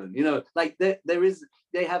salesman, you know. Like they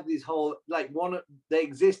have these whole, like, they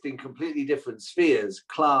exist in completely different spheres,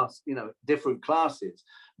 class, you know, different classes,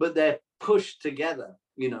 but they're pushed together,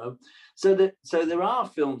 you know. So there are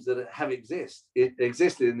films that have existed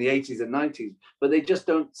in the 80s and 90s, but they just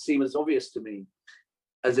don't seem as obvious to me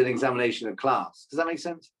as an examination of class. Does that make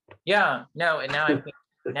sense? Yeah, no, and now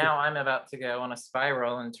now I'm about to go on a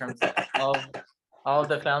spiral in terms of all of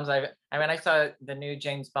the films I saw the new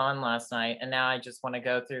James Bond last night, and now I just want to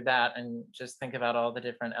go through that and just think about all the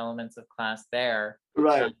different elements of class there.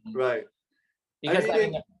 Right, Um, right. because I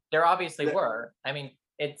mean, think there obviously that, were. I mean,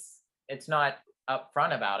 it's not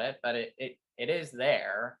upfront about it, but it is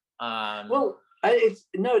there. well, it's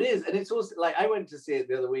no, it is, and it's also like I went to see it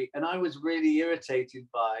the other week, and I was really irritated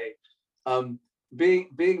by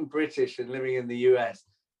being British and living in the US.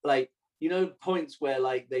 Like, you know, points where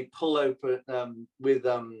like they pull open with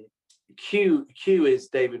Q is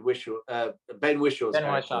David Wishaw, Ben Wishaw's Ben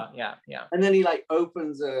character. Whishaw, yeah. And then he like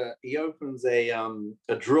opens a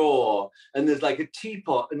drawer, and there's like a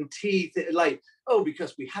teapot and tea, like, oh,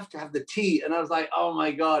 because we have to have the tea. And I was like, oh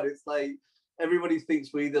my god, it's like everybody thinks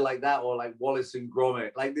we're either like that or like Wallace and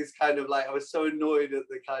Gromit, like this kind of like. I was so annoyed at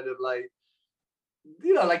the kind of like,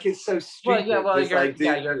 you know, like it's so stupid.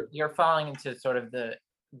 You're falling into sort of the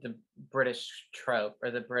British trope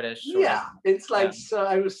or the British it's like, so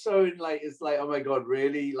I was so in like, it's like, oh my god,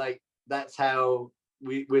 really, like that's how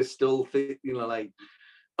we're still you know, like,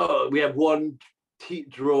 oh, we have one tea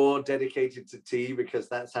drawer dedicated to tea because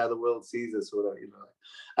that's how the world sees us, or whatever, you know.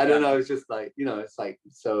 I don't know, it's just like, you know, it's like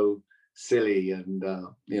so silly, and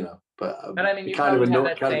you know, but I mean, you kind of probably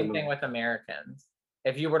have that same thing with Americans.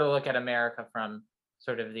 If you were to look at America from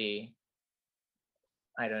sort of the,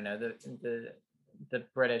 I don't know, the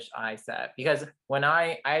British eye set, because when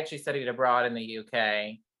I actually studied abroad in the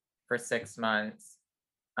UK for 6 months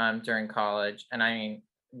during college, and I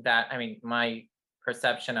mean my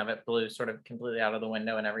perception of it blew sort of completely out of the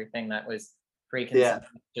window, and everything that was preconceived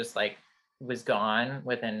just like was gone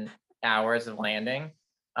within hours of landing.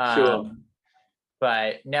 Sure.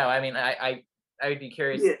 But no, I mean, I would be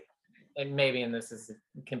curious, and this is a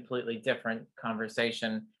completely different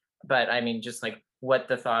conversation, but I mean, just like what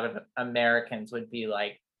the thought of Americans would be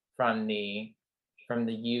like from the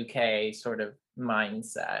UK sort of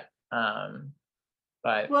mindset.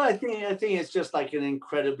 But well, I think it's just like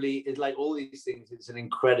it's like all these things. It's an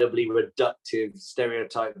incredibly reductive,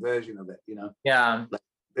 stereotype version of it, you know. Yeah. Like,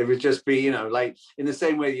 it would just be, you know, like in the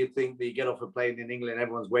same way you'd think that you get off a plane in England,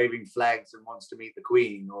 everyone's waving flags and wants to meet the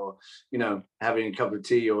Queen, or, you know, having a cup of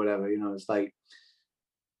tea or whatever. You know, it's like,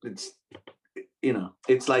 it's, you know,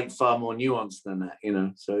 it's like far more nuanced than that, you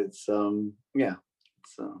know. So it's yeah.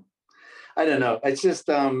 So I don't know. It's just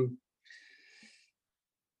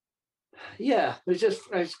yeah,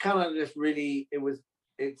 it's kind of just really,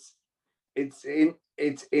 it's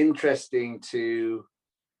interesting to,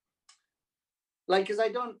 like, because I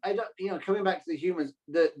don't, you know, coming back to the humans,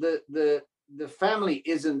 the family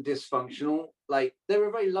isn't dysfunctional. Like, they're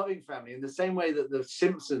a very loving family in the same way that the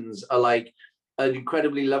Simpsons are like an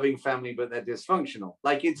incredibly loving family, but they're dysfunctional.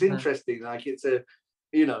 Like, it's interesting. Like, it's a,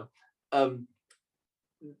 you know,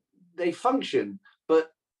 they function,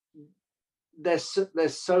 but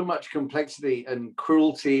there's so much complexity and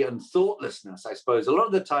cruelty and thoughtlessness. I suppose a lot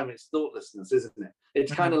of the time it's thoughtlessness, isn't it?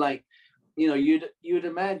 It's kind of like, you know, you'd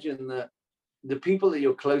imagine that the people that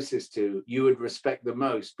you're closest to, you would respect the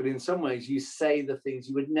most, but in some ways you say the things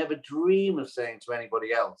you would never dream of saying to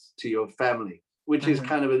anybody else, to your family, which is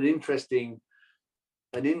kind of an interesting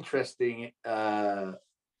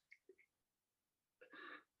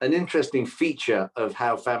feature of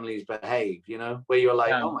how families behave, you know, where you're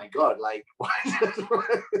like, oh my god, like,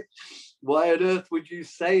 why on earth would you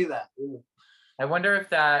say that? I wonder if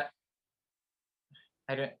that,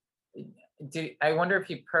 I wonder if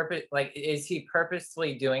is he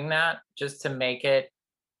purposely doing that just to make it?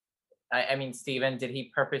 I mean, Stephen, did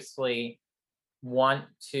he purposely want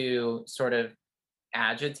to sort of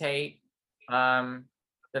agitate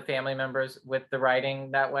the family members with the writing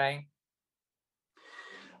that way?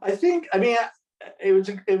 I think, I mean,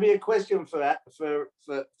 it'd be a question for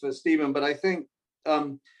Stephen, but I think,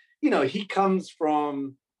 you know, he comes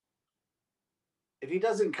from, if he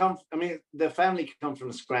doesn't come, I mean, the family come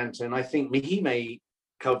from Scranton. I think he may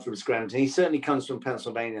come from Scranton. He certainly comes from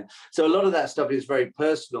Pennsylvania. So a lot of that stuff is very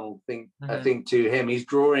personal, I think, to him. He's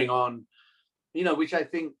drawing on, you know, which I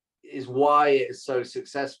think is why it is so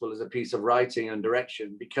successful as a piece of writing and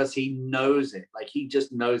direction, because he knows it. Like, he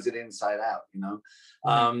just knows it inside out, you know.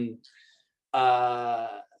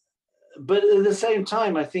 But at the same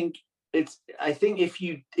time, I think if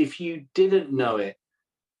you didn't know it,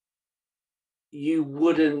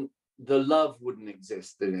 the love wouldn't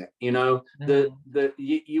exist in it, you know.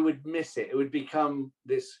 You would miss it. It would become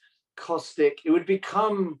this caustic, it would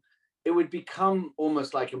become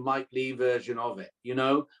almost like a Mike Leigh version of it, you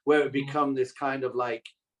know, where it would become this kind of like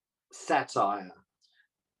satire.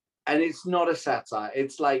 And it's not a satire.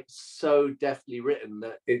 It's like so deftly written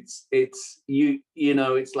that it's you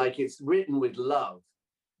know, it's like it's written with love.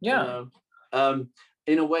 Yeah. You know?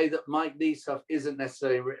 in a way that Mike Leigh stuff isn't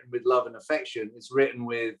necessarily written with love and affection. It's written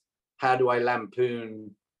with, how do I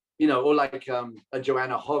lampoon, you know, or like a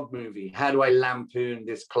Joanna Hogg movie. How do I lampoon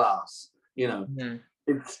this class? You know,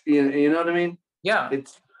 it's, you know what I mean? Yeah.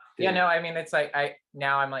 It's, yeah, no, I mean, it's like,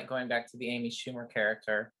 I'm like going back to the Amy Schumer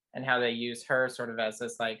character and how they use her sort of as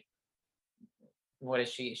this, like, what is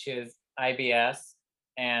she? She is IBS.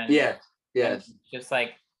 And yes. and just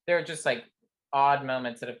like, there are just like odd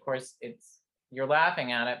moments that, of course, you're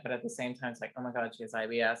laughing at it, but at the same time, it's like, oh my God, she has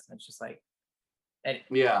IBS. And it's just like, and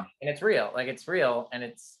it's real. Like, it's real and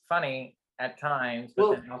it's funny at times,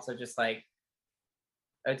 but then also just like,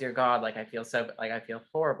 oh dear God, like I feel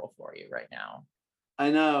horrible for you right now. I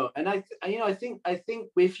know, and I think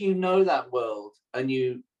if you know that world and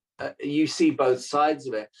you see both sides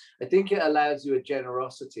of it, I think it allows you a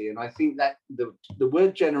generosity, and I think that the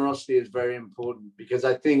word generosity is very important, because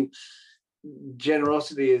I think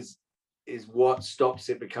generosity is what stops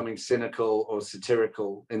it becoming cynical or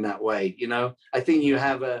satirical in that way. You know, I think you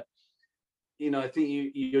have I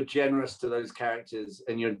think you're generous to those characters,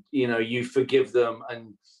 and you forgive them,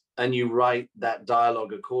 and you write that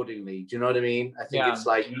dialogue accordingly. Do you know what I mean? I think it's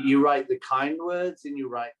like you write the kind words and you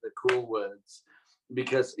write the cruel words,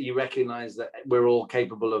 because you recognize that we're all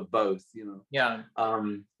capable of both, you know. Yeah.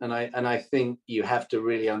 And I think you have to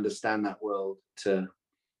really understand that world to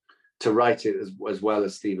write it as well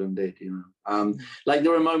as Stephen did, you know. Like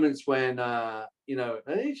there were moments when you know,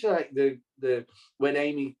 it's like the when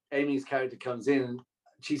Amy's character comes in,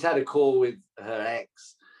 she's had a call with her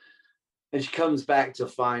ex, and she comes back to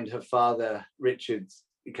find her father, Richard's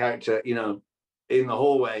character, you know, in the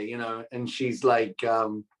hallway, you know, and she's like,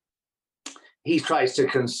 he tries to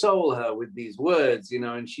console her with these words, you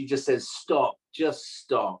know, and she just says, stop, just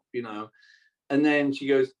stop, you know. And then she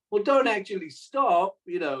goes, well, don't actually stop,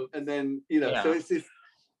 you know, and then, you know, so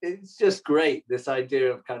it's just great, this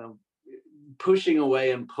idea of kind of pushing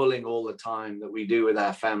away and pulling all the time that we do with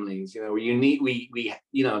our families, you know, we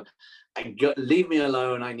you know, leave me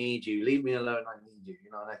alone, I need you, leave me alone, I need you,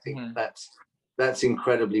 you know. And I think that's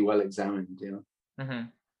incredibly well examined, you know.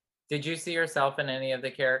 Did you see yourself in any of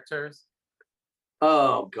the characters?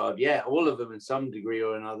 Oh God, yeah, all of them in some degree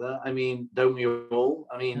or another. I mean, don't we all?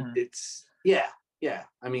 I mean, it's yeah.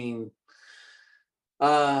 I mean,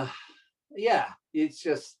 yeah, it's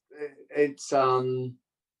just it's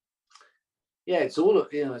yeah, it's all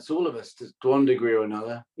of, you know, it's all of us to one degree or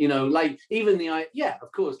another, you know. Like even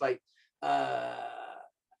of course, like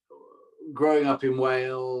growing up in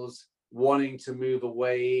Wales, wanting to move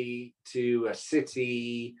away to a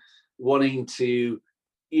city, wanting to,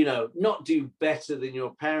 you know, not do better than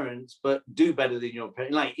your parents, but do better than your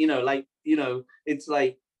parents. Like, you know, it's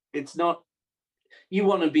like, it's not, you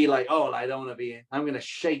want to be like, oh, I don't want to be, I'm going to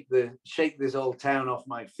shake this old town off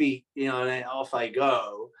my feet, you know, and then off I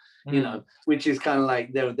go, you know, which is kind of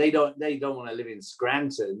like, they don't want to live in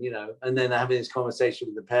Scranton, you know. And then they're having this conversation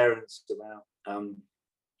with the parents about,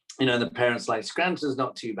 you know, the parents like, Scranton's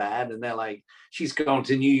not too bad. And they're like, she's gone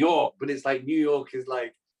to New York, but it's like, New York is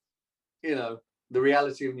like, you know, the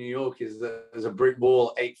reality of New York is that there's a brick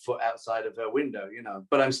wall 8 foot outside of her window, you know,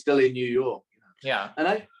 but I'm still in New York. You know? Yeah.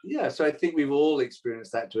 And so I think we've all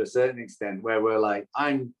experienced that to a certain extent, where we're like,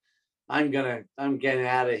 I'm getting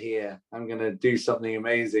out of here. I'm going to do something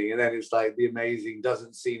amazing. And then it's like, the amazing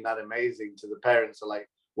doesn't seem that amazing to the parents. Are like,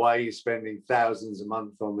 why are you spending thousands a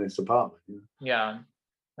month on this apartment? You know? Yeah,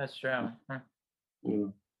 that's true. Yeah.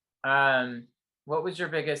 What was your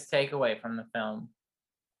biggest takeaway from the film?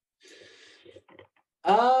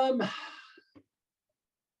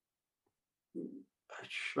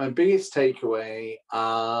 My biggest takeaway,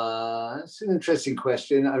 it's an interesting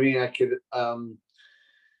question. I mean, I could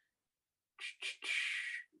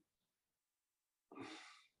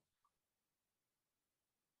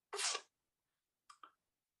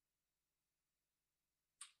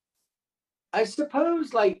I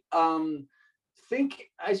suppose, like,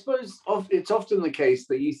 I suppose it's often the case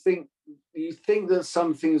that you think that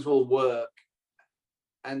some things will work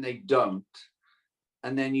and they don't,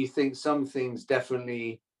 and then you think some things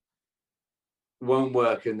definitely won't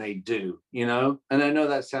work and they do, you know. And I know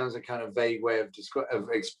that sounds a kind of vague way of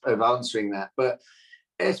answering that, but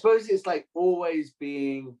I suppose it's like always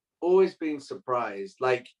being surprised,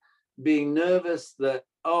 like being nervous that,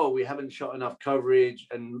 oh, we haven't shot enough coverage,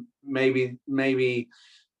 and maybe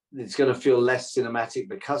it's going to feel less cinematic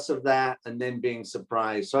because of that, and then being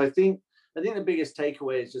surprised. So I think the biggest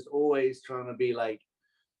takeaway is just always trying to be like,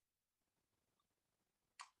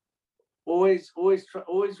 always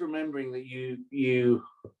remembering that you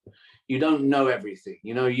don't know everything.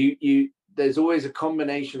 You know, there's always a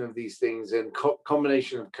combination of these things, and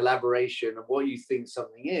combination of collaboration of what you think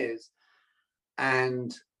something is,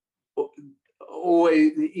 and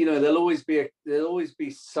always, there'll always be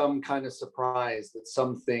some kind of surprise that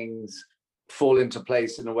some things fall into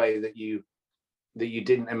place in a way that you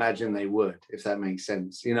didn't imagine they would, if that makes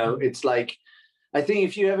sense. It's like, I think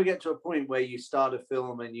if you ever get to a point where you start a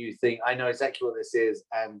film and you think, I know exactly what this is,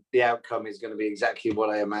 and the outcome is going to be exactly what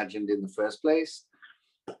I imagined in the first place,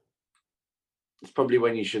 it's probably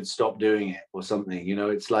when you should stop doing it or something.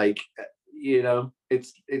 It's like,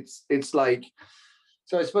 it's like,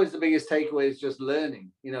 so I suppose the biggest takeaway is just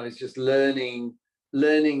learning. It's just learning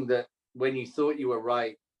that when you thought you were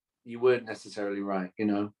right, you weren't necessarily right.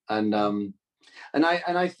 And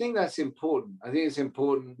I think that's important. I think it's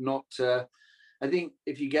important not to. I think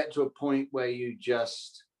if you get to a point where you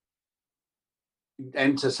just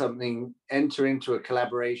enter into a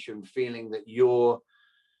collaboration, feeling that your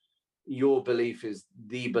belief is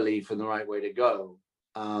the belief and the right way to go,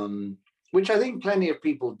 which I think plenty of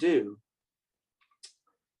people do,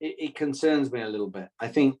 it concerns me a little bit. I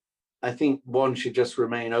think one should just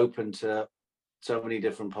remain open to so many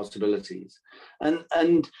different possibilities, and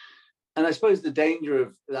I suppose the danger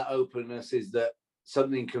of that openness is that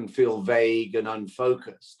something can feel vague and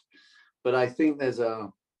unfocused. But I think there's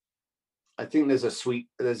a sweet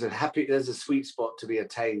spot to be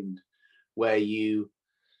attained where you're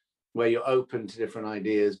open to different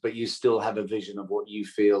ideas, but you still have a vision of what you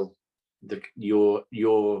feel your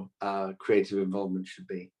creative involvement should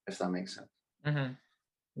be, if that makes sense. Mm-hmm.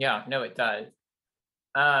 Yeah, no, it does.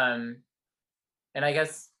 And I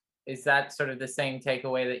guess, is that sort of the same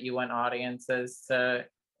takeaway that you want audiences to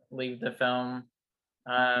leave the film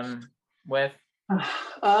with?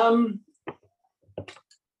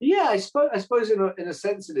 Yeah, I suppose in a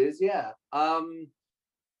sense it is. Yeah. I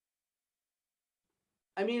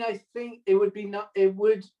mean, I think it would be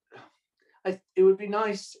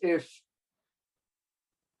nice if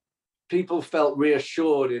people felt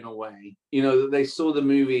reassured in a way, that they saw the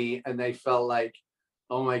movie and they felt like,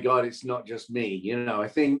 oh my God, it's not just me. I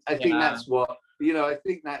think that's what, I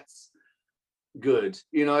think that's good.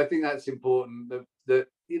 I think that's important, that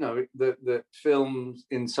films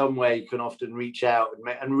in some way can often reach out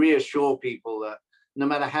and reassure people that no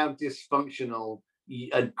matter how dysfunctional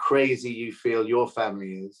and crazy you feel your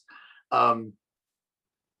family is,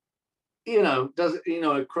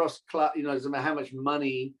 across class, doesn't matter how much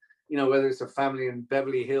money, whether it's a family in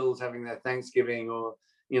Beverly Hills having their Thanksgiving, or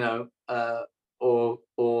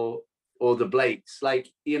or the Blakes, like,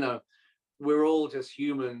 we're all just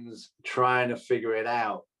humans trying to figure it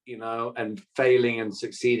out, and failing and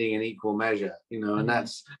succeeding in equal measure, and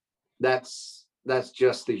that's just that's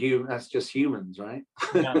just humans, right?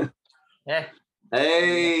 Yeah. Yeah.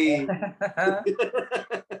 Hey.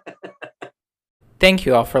 Thank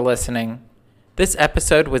you all for listening. This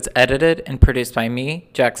episode was edited and produced by me,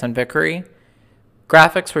 Jackson Vickery.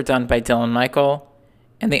 Graphics were done by Dylan Michael,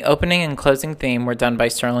 and the opening and closing theme were done by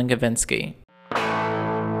Sterling Gavinsky.